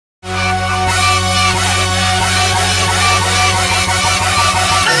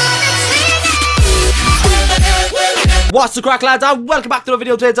What's the crack, lads, and welcome back to the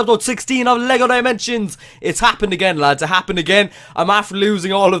video. Today it's episode 16 of LEGO Dimensions. It's happened again, lads. It happened again. I'm after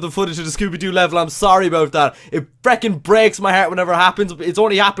losing all of the footage of the Scooby-Doo level. I'm sorry about that. It freaking breaks my heart whenever it happens. It's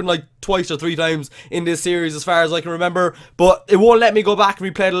only happened like twice or three times in this series as far as I can remember, but it won't let me go back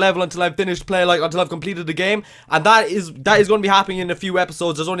and replay the level until I've finished play, until I've completed the game, and that is going to be happening in a few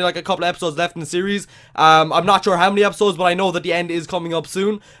episodes. There's only like a couple of episodes left in the series. I'm not sure how many episodes, but I know that the end is coming up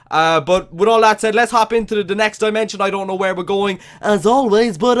soon. But with all that said, let's hop into the next dimension. I don't know where we're going as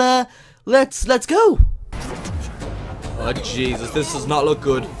always, but let's go. Oh Jesus, this does not look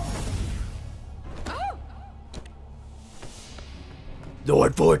good.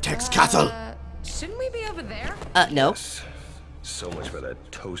 Lord Vortex Castle. Shouldn't we be over there? No. So much for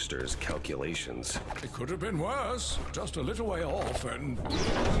that toaster's calculations. It could have been worse. Just a little way off and...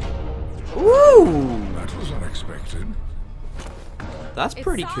 Ooh! That was unexpected. That's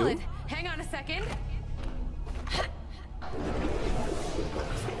pretty cool. Hang on a second.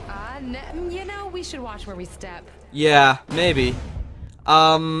 You know, we should watch where we step. Yeah, maybe.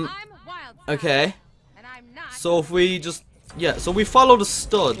 I'm wild. Okay. And I'm not. So if we just... Yeah, so we follow the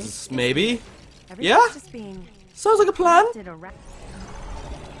studs, maybe? Yeah? Just being Sounds like a plan.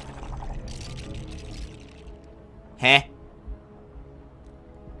 Heh.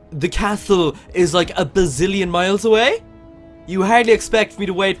 The castle is like a bazillion miles away? You hardly expect me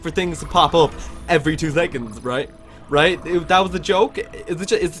to wait for things to pop up every 2 seconds, right? Right? That was the joke?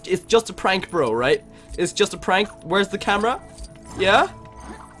 It's just a prank, bro, right? It's just a prank. Where's the camera? Yeah?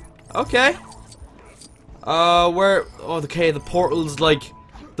 Okay. Okay, the portal's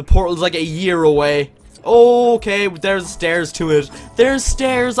like a year away. Okay, there's stairs to it. There's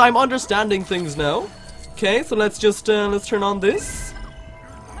stairs. I'm understanding things now. Okay, so let's just let's turn on this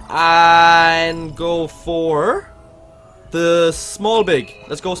and go for the small big.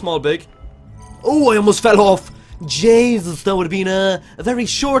 Let's go small big. Oh, I almost fell off. Jesus, that would have been a very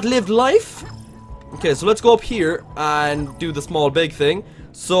short-lived life. Okay, so let's go up here and do the small big thing.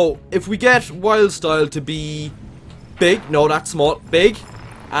 So if we get Wild Style to be big, no, that's small, big,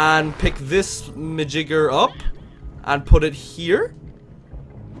 and pick this majigger up and put it here.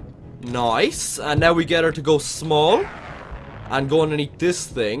 Nice. And now we get her to go small and go underneath this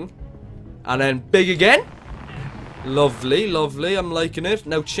thing, and then big again. Lovely, lovely. I'm liking it.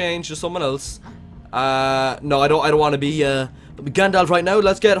 Now change to someone else. No, I don't want to be Gandalf right now.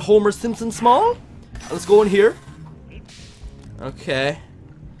 Let's get Homer Simpson small. Let's go in here. Okay.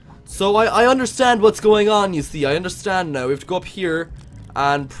 So I understand what's going on, you see. I understand now. We have to go up here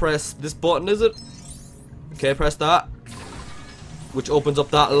and press this button, is it? Okay, press that. Which opens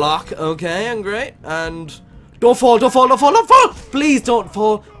up that lock. Okay, and great. And don't fall, don't fall, don't fall, don't fall! Please don't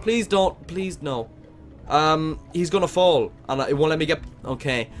fall. Please don't. Please, no. He's gonna fall. And it won't let me get...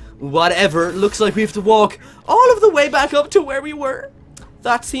 Okay. Whatever. Looks like we have to walk all of the way back up to where we were.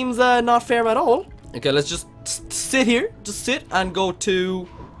 That seems not fair at all. Okay, let's just sit here. Just sit and go to...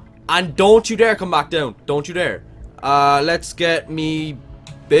 And don't you dare come back down. Don't you dare. Let's get me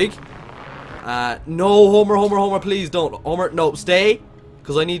big. No, Homer, please don't. Homer, no, stay.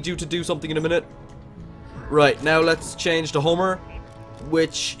 Because I need you to do something in a minute. Right, now let's change to Homer.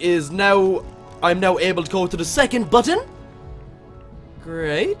 Which is now... I'm now able to go to the second button.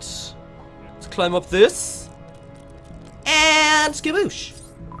 Great. Let's climb up this. And skaboosh.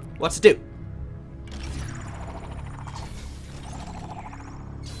 What's it do?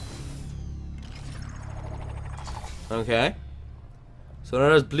 Okay. So now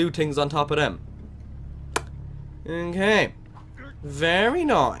there's blue things on top of them. Okay. Very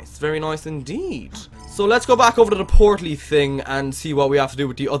nice. Very nice indeed. So let's go back over to the portal-y thing and see what we have to do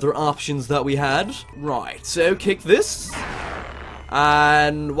with the other options that we had. Right. So kick this.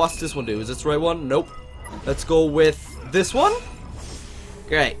 And what's this one do? Is this the right one? Nope. Let's go with this one.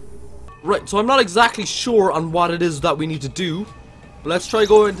 Great. Right. So I'm not exactly sure on what it is that we need to do. But let's try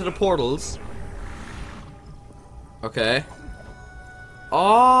going into the portals. Okay.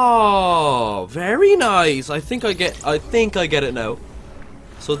 Oh, very nice. I think I get it now.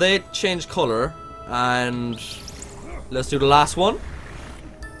 So they change color, and let's do the last one.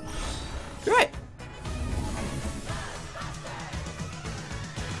 Great.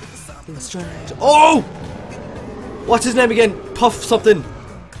 Oh! What's his name again? Puff something.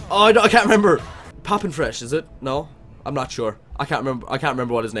 Oh, I can't remember. Poppin' Fresh, is it? No, I'm not sure. I can't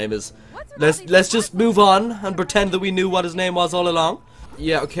remember what his name is. Let's just move on and pretend that we knew what his name was all along.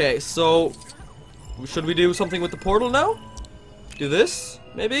 Yeah, okay, so should we do something with the portal now? Do this,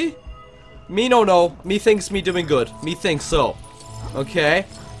 maybe? Me no no. Me thinks me doing good. Me thinks so. Okay.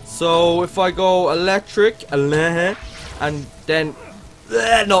 So if I go electric, and then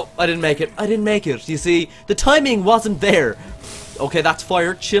No, I didn't make it. I didn't make it. You see, the timing wasn't there. Okay, that's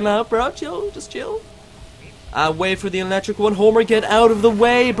fire. Chill out, bro. Chill. Just chill. Wait for the electric one. Homer, get out of the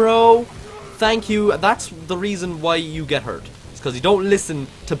way, bro. Thank you. That's the reason why you get hurt. It's because you don't listen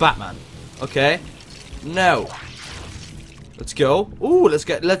to Batman. Okay? Now. Let's go. Ooh, let's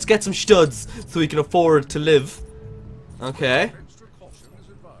get some studs so we can afford to live. Okay.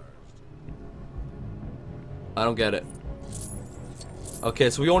 I don't get it.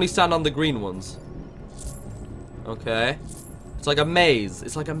 Okay, so we only stand on the green ones. Okay. It's like a maze.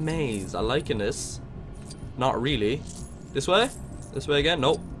 It's like a maze. I liking this. Not really. This way? This way again?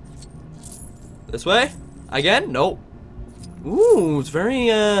 Nope. This way? Again? Nope. Ooh, it's very,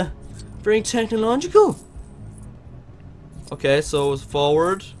 very technological. Okay, so it's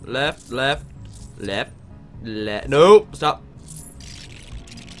forward, left, left, left, left. Nope, stop.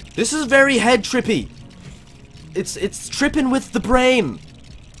 This is very head trippy. It's tripping with the brain.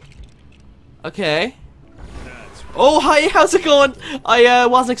 Okay. Oh, hi, how's it going? I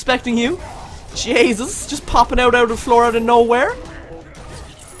wasn't expecting you. Jesus, just popping out of the floor out of nowhere.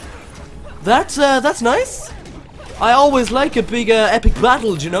 That's nice. I always like a big epic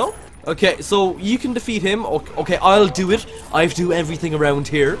battle, you know? Okay, so you can defeat him. Okay, I'll do it. I do everything around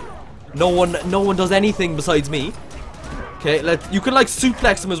here. No one does anything besides me. Okay, you can like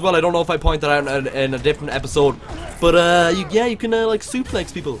suplex him as well. I don't know if I pointed out in a different episode, but yeah, you can like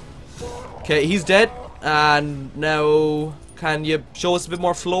suplex people. Okay, he's dead. And now, can you show us a bit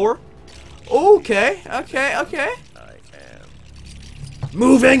more floor? Okay. I am.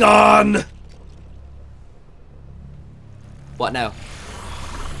 Moving on. What now?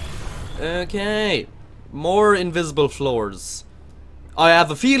 Okay, more invisible floors. I have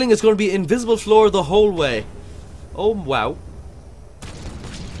a feeling it's going to be invisible floor the whole way. Oh, wow.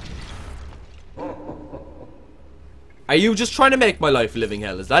 Are you just trying to make my life a living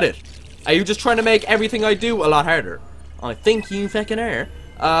hell? Is that it? Are you just trying to make everything I do a lot harder? I think you fucking are.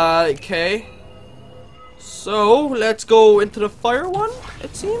 Okay. So, let's go into the fire one,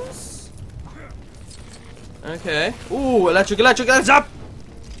 it seems. Okay. Ooh, electric, up!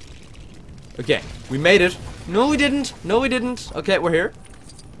 Okay, we made it. No, we didn't. No, we didn't. Okay, we're here.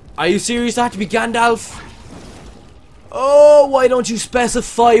 Are you serious? That had to be Gandalf? Oh, why don't you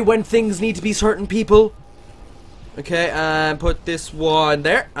specify when things need to be certain people? Okay, and put this one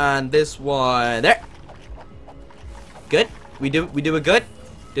there, and this one there. Good. We do it good.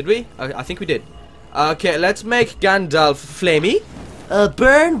 Did we? I think we did. Okay, let's make Gandalf flamey.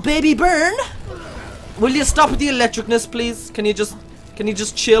 Burn, baby, burn. Will you stop with the electricness, please? Can you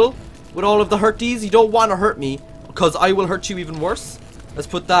just chill with all of the hurties? You don't want to hurt me, because I will hurt you even worse. Let's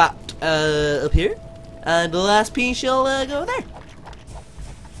put that up here. And the last piece shall go there.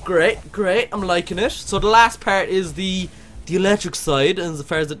 Great, great. I'm liking it. So the last part is the electric side, as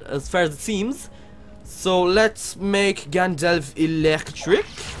far as it seems. So let's make Gandalf electric.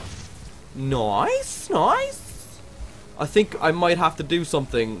 Nice, nice. I think I might have to do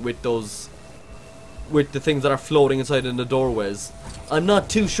something with those, with the things that are floating inside in the doorways. I'm not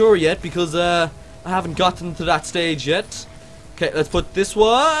too sure yet because I haven't gotten to that stage yet. Okay, let's put this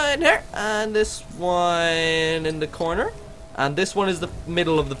one here, and this one in the corner, and this one is the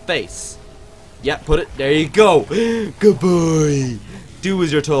middle of the face. Yeah, put it, there you go. Good boy. Do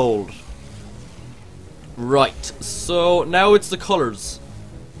as you're told. Right, so now it's the colors.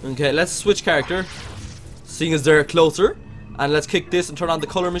 Okay, let's switch character, seeing as they're closer, and let's kick this and turn on the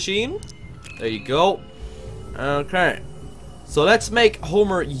color machine. There you go. Okay, so let's make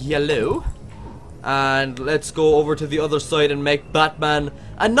Homer yellow. And let's go over to the other side and make Batman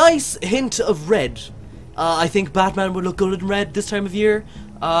a nice hint of red. I think Batman would look good in red this time of year.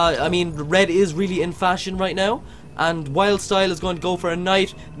 I mean, red is really in fashion right now. And Wild Style is going to go for a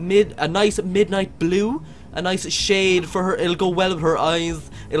nice midnight blue. A nice shade for her. It'll go well with her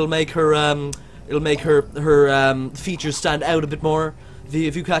eyes. It'll make her features stand out a bit more.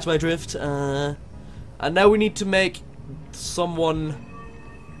 If you catch my drift. And now we need to make someone.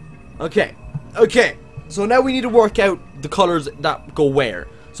 Okay, so now we need to work out the colors that go where.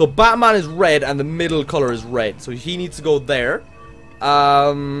 So Batman is red and the middle color is red, so he needs to go there.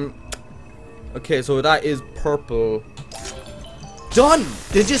 Okay, so that is purple. Done!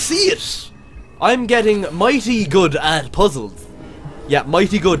 Did you see it? I'm getting mighty good at puzzles. Yeah,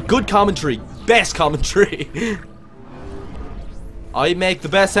 mighty good. Good commentary. Best commentary. I make the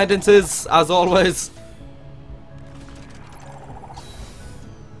best sentences, as always.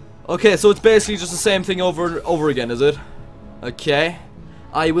 Okay, so it's basically just the same thing over and over again, is it? Okay.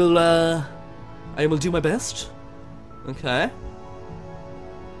 I will do my best. Okay.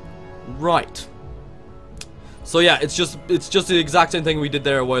 Right. So yeah, it's just the exact same thing we did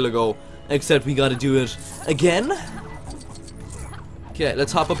there a while ago, except we gotta do it again. Okay,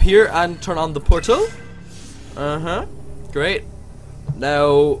 let's hop up here and turn on the portal. Great.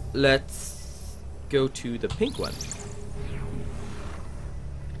 Now let's go to the pink one.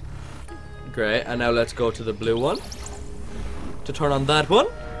 Great, and now let's go to the blue one to turn on that one,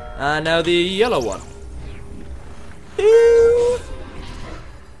 and now the yellow one.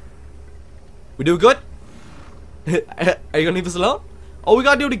 We do good? Are you gonna leave us alone? Oh, we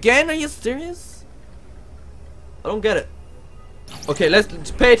gotta do it again? Are you serious? I don't get it. Okay,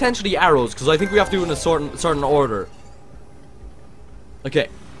 let's pay attention to the arrows, because I think we have to do it in a certain order. Okay,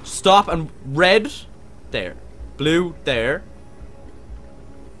 stop and red there, blue there.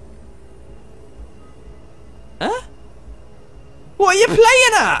 Huh? What are you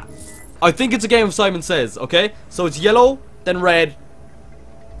playing at? I think it's a game of Simon Says. Okay, so it's yellow, then red,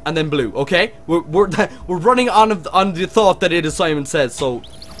 and then blue. Okay, we're running on the thought that it is Simon Says. So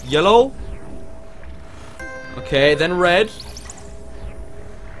yellow. Okay, then red,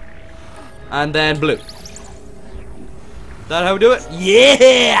 and then blue. That how we do it?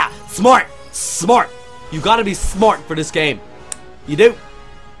 Yeah! Smart! Smart! You gotta be smart for this game. You do.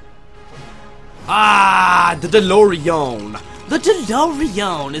 Ah, the DeLorean. The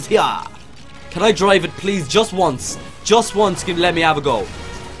DeLorean is here. Can I drive it, please? Just once. Just once, can you let me have a go?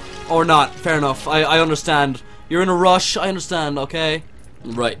 Or not. Fair enough. I understand. You're in a rush. I understand, okay?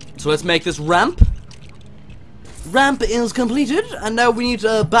 Right. So let's make this ramp. Ramp is completed. And now we need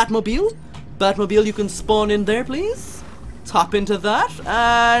a Batmobile. Batmobile, you can spawn in there, please. Hop into that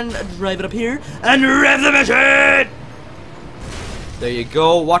and drive it up here and rev the machine. There you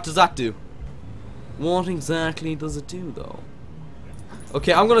go. What does that do? What exactly does it do though?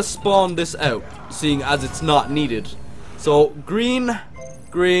 Okay, I'm gonna spawn this out, seeing as it's not needed. So green,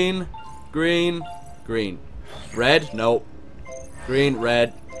 green, green, green, red, no, green,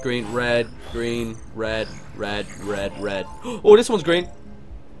 red, green, red, green, red, red, red, red. Oh, this one's green.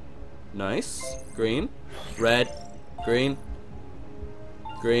 Nice. Green, red, green,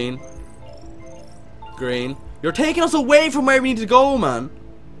 green, green. You're taking us away from where we need to go, man.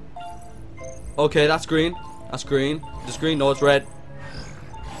 Okay, that's green. That's green. This green. No, it's red.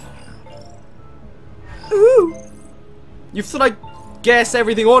 Ooh. You've to like guess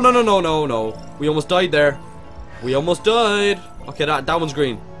everything. Oh no no no no no. We almost died there. We almost died. Okay, that one's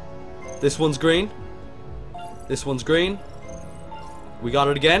green. This one's green. This one's green. We got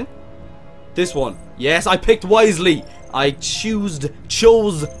it again. This one. Yes, I picked wisely. I chose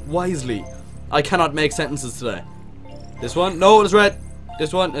wisely. I cannot make sentences today. This one. No, it's red.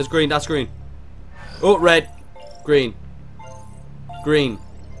 This one is green. That's green. Oh, red. Green. Green.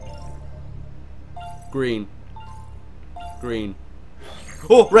 Green. Green.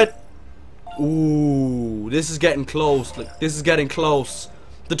 Oh, red. Ooh, this is getting close. Like, this is getting close.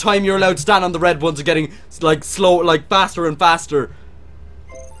 The time you're allowed to stand on the red ones are getting like slow, like faster and faster.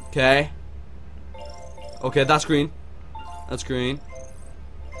 Okay. Okay, that's green. That's green.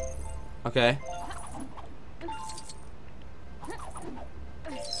 Okay.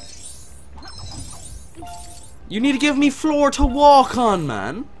 You need to give me floor to walk on,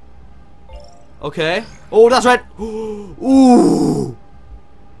 man. Okay. Oh, that's red. Ooh.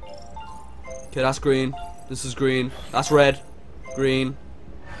 Okay, that's green. This is green. That's red. Green.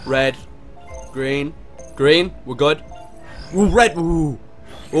 Red. Green. Green. We're good. Ooh, red. Ooh.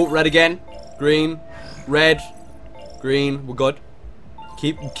 Oh, red again. Green. Red. Green. We're good.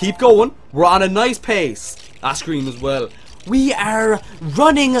 Keep going. We're on a nice pace. That's green as well. We are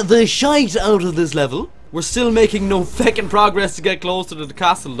running the shite out of this level. We're still making no feckin' progress to get closer to the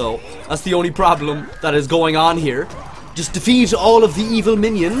castle though. That's the only problem that is going on here. Just defeat all of the evil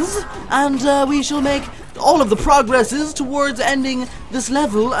minions and we shall make all of the progresses towards ending this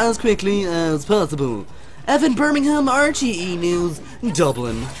level as quickly as possible. Evan Birmingham, RTE News,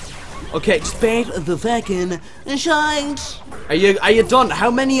 Dublin. Okay, just bait the feckin' shite. Are you done?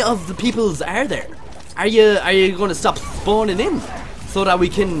 How many of the peoples are there? Are you gonna stop spawning in so that we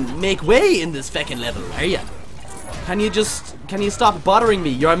can make way in this feckin' level? Are you? Can you stop bothering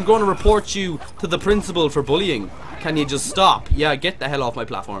me? I'm going to report you to the principal for bullying. Can you just stop? Yeah, get the hell off my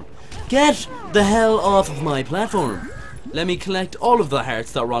platform. Get the hell off of my platform. Let me collect all of the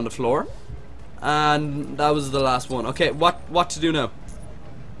hearts that were on the floor. And that was the last one. Okay, what to do now?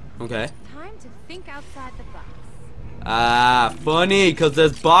 Okay. Time to think outside the box. Ah, funny, because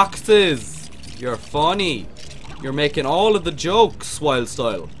there's boxes. You're funny. You're making all of the jokes, Wild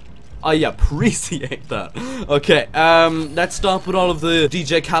Style. I appreciate that. Okay, let's stop with all of the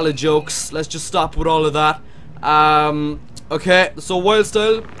DJ Khaled jokes. Let's just stop with all of that. Okay, so Wild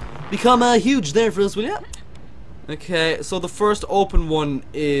Style, become huge there for us, will ya? Okay, so the first open one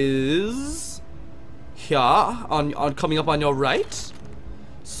is here, on coming up on your right.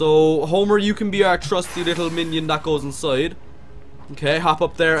 So Homer, you can be our trusty little minion that goes inside. Okay, hop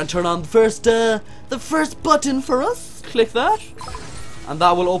up there and turn on the first button for us. Click that, and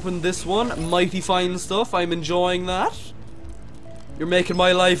that will open this one. Mighty fine stuff. I'm enjoying that. You're making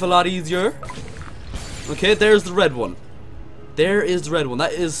my life a lot easier. Okay, there's the red one. There is the red one.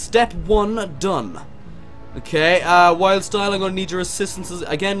 That is step 1 done. Okay, Wild Style, I'm gonna need your assistance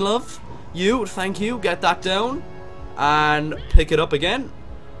again, love. You, thank you. Get that down and pick it up again.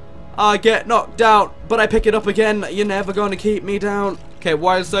 I get knocked down, but I pick it up again. You're never gonna keep me down. Okay,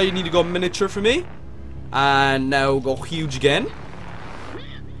 Wild Style, you need to go miniature for me. And now go huge again.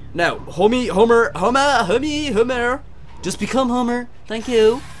 Now, Homer. Just become Homer. Thank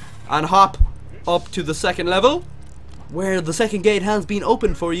you. And hop up to the second level, where the second gate has been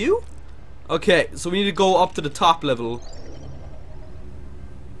opened for you. Okay, so we need to go up to the top level.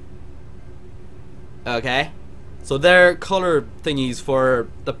 Okay. So they're color thingies for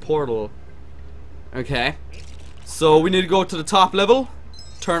the portal. Okay. So we need to go to the top level,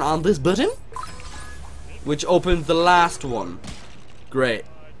 turn on this button, which opens the last one. Great.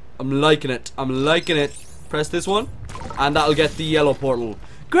 I'm liking it. I'm liking it. Press this one, and that'll get the yellow portal.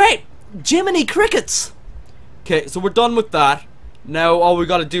 Great! Jiminy Crickets! Okay, so we're done with that. Now all we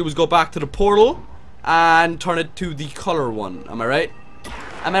gotta do is go back to the portal and turn it to the color one. Am I right?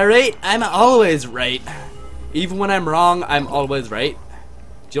 Am I right? I'm always right. Even when I'm wrong, I'm always right.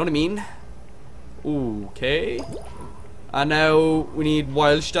 Do you know what I mean? Okay. And now we need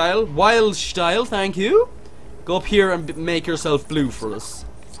Wild Style. Wild Style, thank you. Go up here and make yourself blue for us.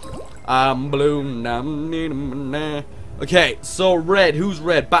 Blue. Okay, so red. Who's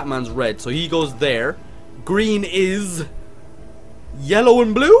red? Batman's red. So he goes there. Green is yellow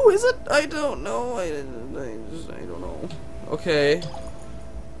and blue, is it? I don't know. I don't know. Okay.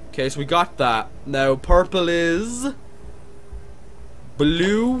 Okay, so we got that. Now purple is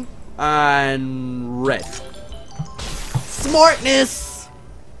blue and red. Smartness!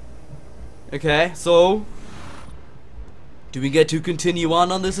 Okay, so do we get to continue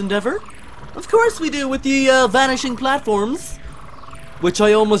on this endeavor? Of course we do, with the vanishing platforms, which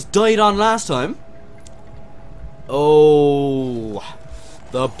I almost died on last time. Oh,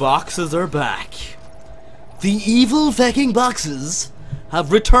 the boxes are back. The evil fucking boxes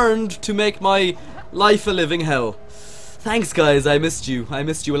have returned to make my life a living hell. Thanks, guys. I missed you. I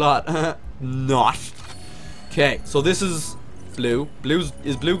missed you a lot. Not. Okay, so this is blue.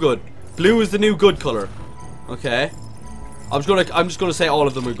 Is blue good? Blue is the new good color. Okay. I'm just gonna say all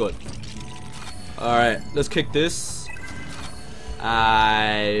of them are good. All right, let's kick this.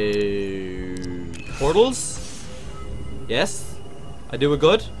 Portals. Yes, I do a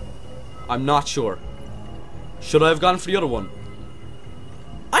good. I'm not sure. Should I have gone for the other one?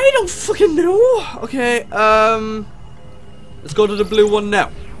 I don't fucking know. Okay, let's go to the blue one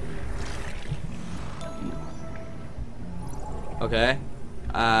now. Okay,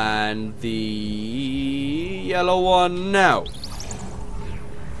 and the yellow one now.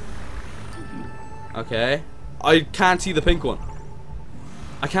 Okay, I can't see the pink one.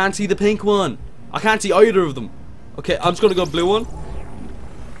 I can't see the pink one. I can't see either of them. Okay, I'm just gonna go blue one.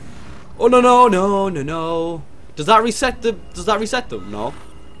 Oh no. Does that reset them? No.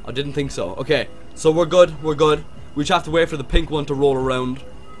 I didn't think so. Okay, so we're good. We just have to wait for the pink one to roll around,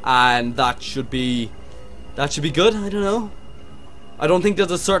 and that should be good. I don't know. I don't think there's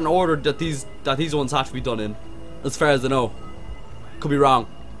a certain order that these ones have to be done in, as far as I know. Could be wrong.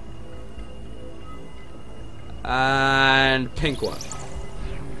 And pink one.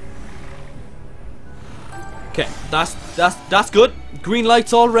 Okay, that's good. Green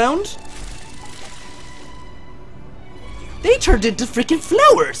lights all round. They turned into freaking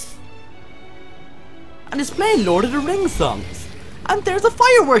flowers. And it's playing Lord of the Rings songs. And there's a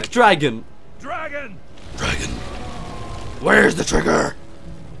firework dragon. Dragon! Where's the trigger?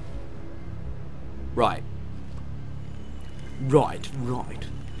 Right.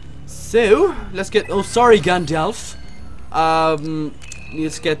 So, let's get... Oh, sorry, Gandalf.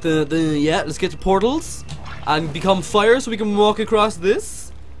 Let's get let's get the portals and become fire so we can walk across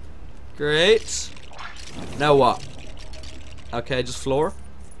this. Great. Now what? Okay, just floor.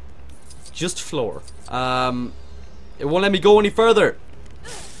 Just floor. It won't let me go any further.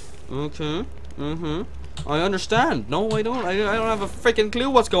 Okay. I understand. No, I don't. I don't have a freaking clue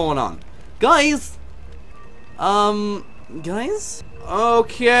what's going on, guys. Guys.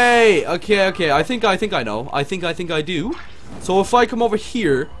 Okay. I think I know. I think I do. So if I come over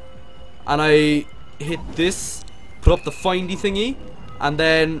here and I hit this, put up the findy thingy, and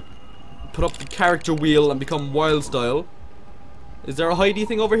then put up the character wheel and become wild style. Is there a hidey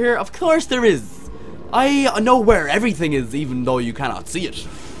thing over here? Of course there is. I know where everything is, even though you cannot see it.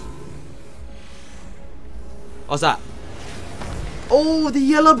 What's that? Oh, the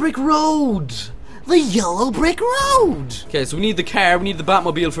yellow brick road. The yellow brick road. Okay, so we need the car. We need the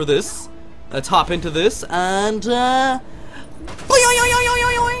Batmobile for this. Let's hop into this and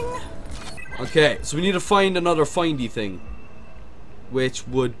okay, so we need to find another findy thing, which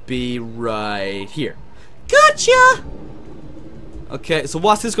would be right here. Gotcha. Okay, so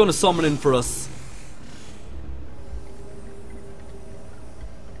what's this going to summon in for us?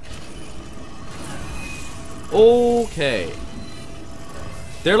 Okay.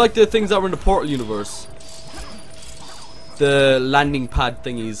 They're like the things that were in the Portal universe. The landing pad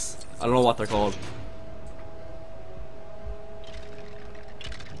thingies. I don't know what they're called.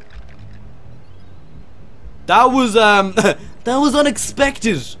 That was that was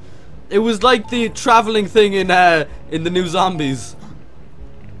unexpected. It was like the traveling thing in the new Zombies.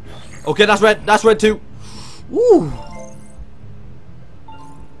 Okay, that's red. That's red too. Woo.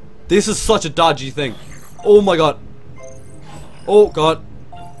 This is such a dodgy thing. Oh my god. Oh god.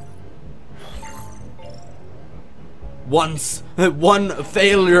 One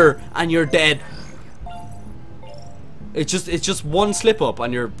failure and you're dead. It's just one slip up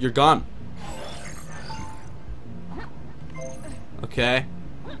and you're gone. Okay.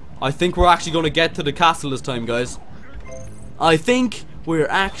 I think we're actually going to get to the castle this time, guys. I think we're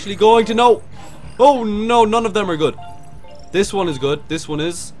actually going to know. Oh no, none of them are good. This one is good. This one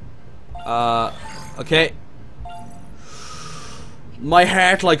is. Okay. My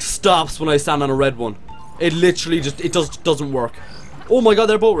heart like stops when I stand on a red one. It literally just doesn't work. Oh my god,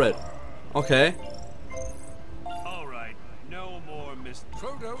 they're both red. Okay. All right, no more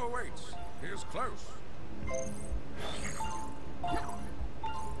Frodo awaits. Here's close.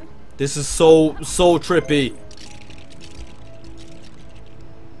 This is so trippy.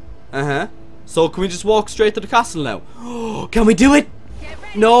 So can we just walk straight to the castle now? Can we do it?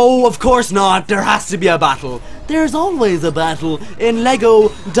 No, of course not. There has to be a battle. There's always a battle in Lego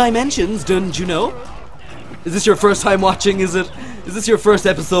Dimensions, don't you know? Is this your first time watching, is it? Is this your first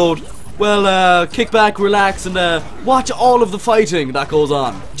episode? Well, kick back, relax, and watch all of the fighting that goes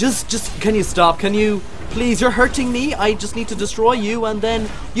on. Just, can you stop? Can you? Please, you're hurting me. I just need to destroy you, and then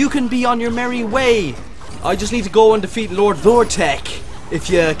you can be on your merry way. I just need to go and defeat Lord Vortek, if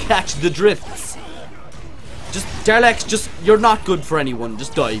you catch the drifts. Just, Darlex, just, you're not good for anyone.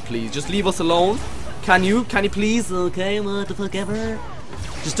 Just die, please. Just leave us alone. Can you? Can you please? Okay, what the fuck ever.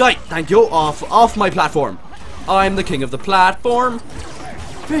 Just die. Thank you. Off my platform. I'm the king of the platform.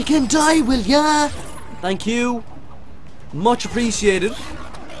 Freaking die, will ya? Thank you. Much appreciated.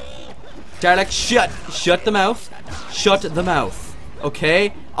 Darlex, shut the mouth. Shut the mouth.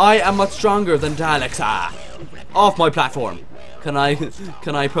 Okay? I am much stronger than Daleks. Off my platform. Can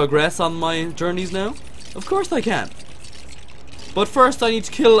I progress on my journeys now? Of course I can. But first I need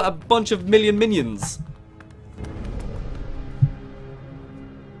to kill a bunch of minions.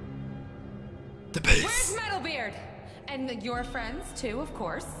 The base. Where's Metalbeard? And your friends too, of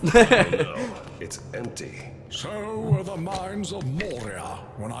course. No, it's empty. So were the mines of Moria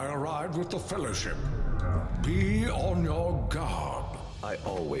when I arrived with the Fellowship. Be on your guard. I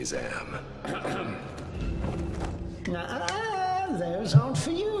always am. Those aren't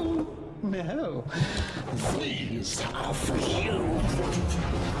for you. No, these are for you.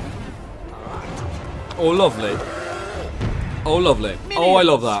 Oh, lovely. Oh, lovely. Oh, I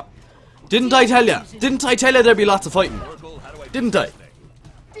love that. Didn't I tell ya? Didn't I tell ya there'd be lots of fighting? Didn't I?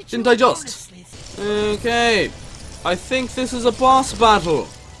 Didn't I just? Okay. I think this is a boss battle.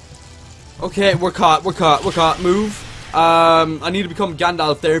 Okay, we're caught. Move. I need to become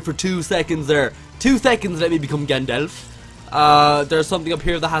Gandalf there for 2 seconds there. 2 seconds, let me become Gandalf. There's something up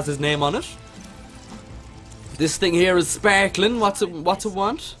here that has his name on it. This thing here is sparkling. What's it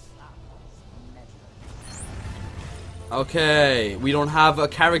want? Okay, we don't have a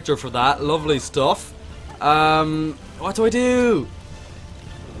character for that. Lovely stuff. What do I do?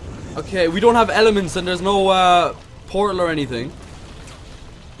 Okay, we don't have elements and there's no portal or anything.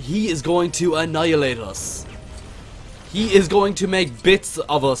 He is going to annihilate us. He is going to make bits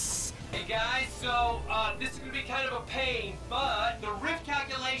of us. Hey guys, so this is going to be kind of a pain, but the rift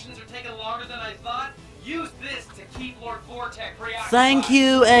calculations are taking longer than I thought. Use this to keep Lord Vortek preoccupied. Thank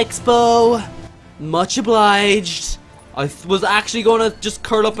you, Expo. Much obliged. I was actually going to just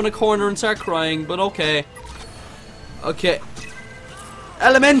curl up in a corner and start crying, but okay. Okay.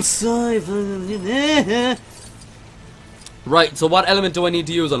 Elements! Right, so what element do I need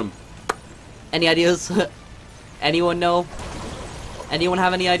to use on him? Any ideas? Anyone know? Anyone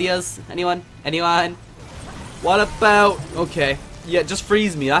have any ideas? Anyone? What about... Okay. Yeah, just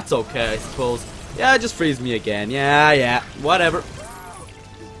freeze me. That's okay, I suppose. Yeah, just freeze me again. Yeah. Whatever.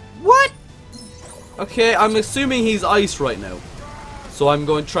 What? Okay, I'm assuming he's ice right now. So I'm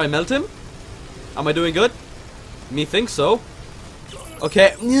going to try melt him. Am I doing good? Me think so.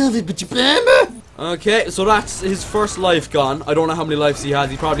 Okay. Okay, so that's his first life gone. I don't know how many lives he has.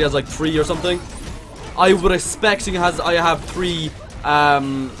 He probably has like 3 or something. I would expect he has. I have 3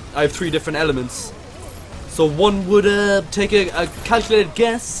 different elements. So one would take a calculated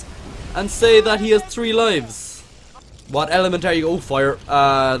guess and say that he has 3 lives. What element are you? Oh, fire.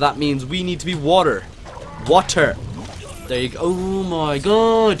 That means we need to be water. Water. There you go. Oh my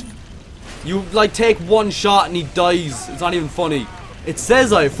god. You like take 1 shot and he dies. It's not even funny. It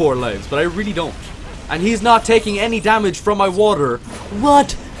says I have 4 lives, but I really don't. And he's not taking any damage from my water.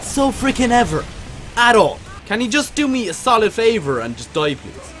 What? So freaking ever. At all. Can you just do me a solid favor and just die,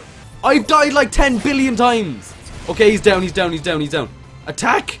 please? I've died like 10 billion times. Okay, he's down.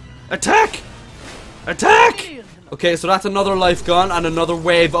 Attack! Okay, so that's another life gone and another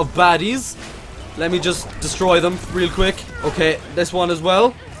wave of baddies. Let me just destroy them real quick. Okay, this one as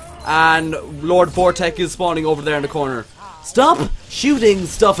well. And Lord Vortex is spawning over there in the corner. Stop shooting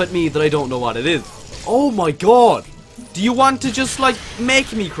stuff at me that I don't know what it is. Oh my god. Do you want to just like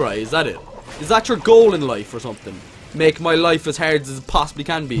make me cry? Is that it? Is that your goal in life or something? Make my life as hard as it possibly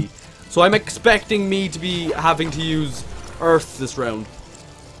can be. So I'm expecting me to be having to use Earth this round.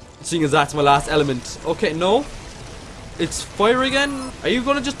 Seeing as that's my last element. Okay, no. It's fire again? Are you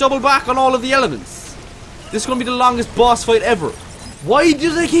going to just double back on all of the elements? This is going to be the longest boss fight ever. Why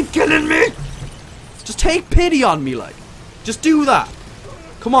do they keep killing me? Just take pity on me, like. Just do that.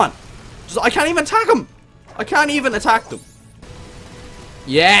 Come on. I can't even attack him. I can't even attack them.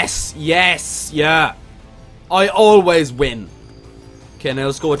 Yes, yeah. I always win. Okay, now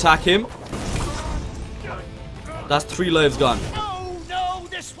let's go attack him. That's 3 lives gone. Oh no,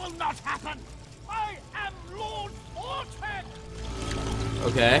 this will not happen. I am Lord Vortex.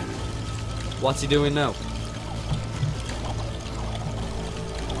 Okay. What's he doing now?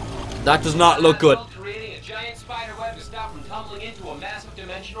 That does not look good. Creating a giant spider web to stop from tumbling into a massive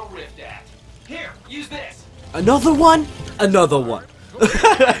dimensional rift act. Here, use this. Another one? Another one.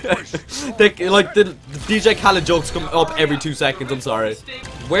 Like the DJ Khaled jokes come up every 2 seconds. I'm sorry.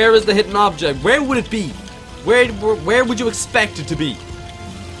 Where is the hidden object? Where would it be? Where would you expect it to be?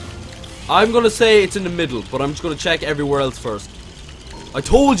 I'm gonna say it's in the middle, but I'm just gonna check everywhere else first. I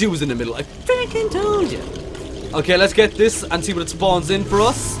told you it was in the middle. I freaking told you. Okay, let's get this and see what it spawns in for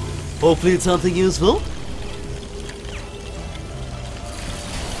us. Hopefully it's something useful.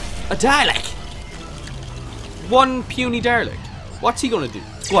 A Dalek. One puny Dalek. What's he gonna do?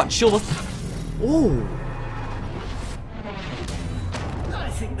 Go on, show us. Oh. I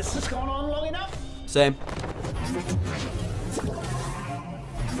think this has gone on long enough. Same.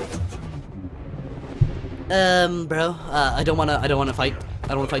 Bro, I don't wanna fight. I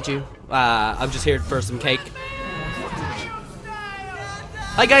don't wanna fight you. I'm just here for some cake.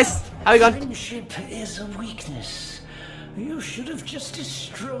 Hi guys, how you going? Friendship is a weakness. You should have just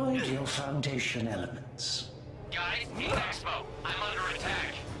destroyed your foundation elements. Guys, Heat Expo. I'm under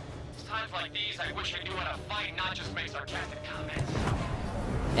attack. It's times like these I wish I knew how to fight, not just make sarcastic comments.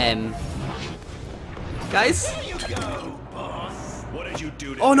 Guys? There you go, boss. What did you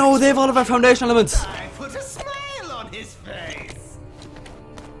do to Oh no, they have all of our foundation elements. I put a smile on his face.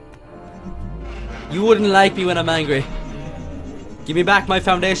 You wouldn't like me when I'm angry. Give me back my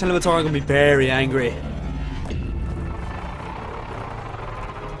foundation elements or I'm gonna be very angry.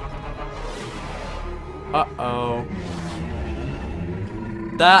 Uh-oh.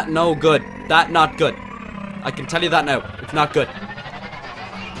 That no good. That not good. I can tell you that now. It's not good.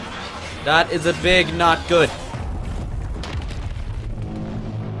 That is a big not good.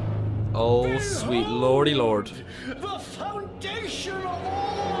 Oh, sweet lordy lord. The foundation of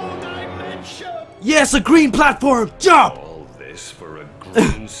all dimensions. Yes, a green platform! Jump! All this for a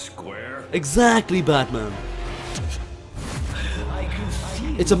green square? Exactly, Batman. I can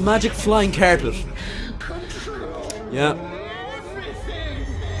feel It's a magic flying carpet. control. Yeah. Everything.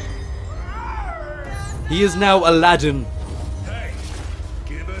 He is now Aladdin. Hey,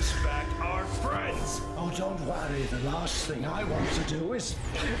 give us back our friends. Oh, don't worry. The last thing I want to do is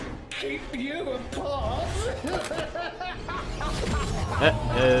keep you apart.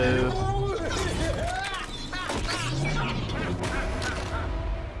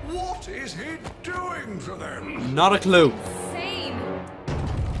 What is he doing to them? Not a clue. Same.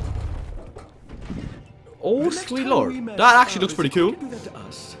 Oh, sweet lord. That actually looks pretty cool.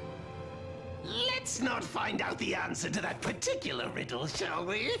 Let's not fight find out the answer to that particular riddle, shall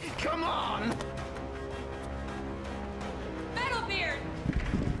we? Come on! Metalbeard!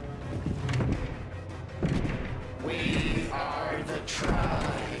 We are the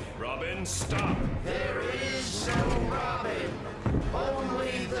tribe. Robin, stop! There is no Robin,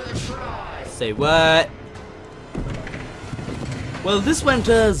 only the tribe. Say what? Well, this went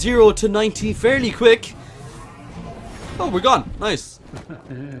 0 to 90 fairly quick. Oh, we're gone. Nice.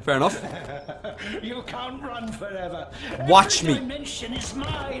 Fair enough. You can't run forever. Watch Every me. dimension is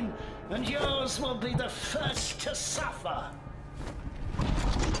mine, and yours will be the first to suffer.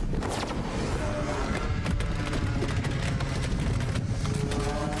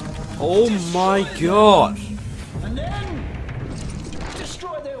 Oh my god. And then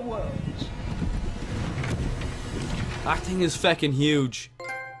destroy their worlds. That thing is feckin' huge.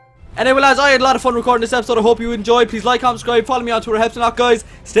 Anyway, lads, I had a lot of fun recording this episode. I hope you enjoyed. Please like, comment, subscribe, follow me on Twitter, helps a lot, guys.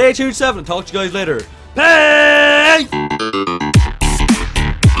 Stay tuned, 7. Talk to you guys later. Peace!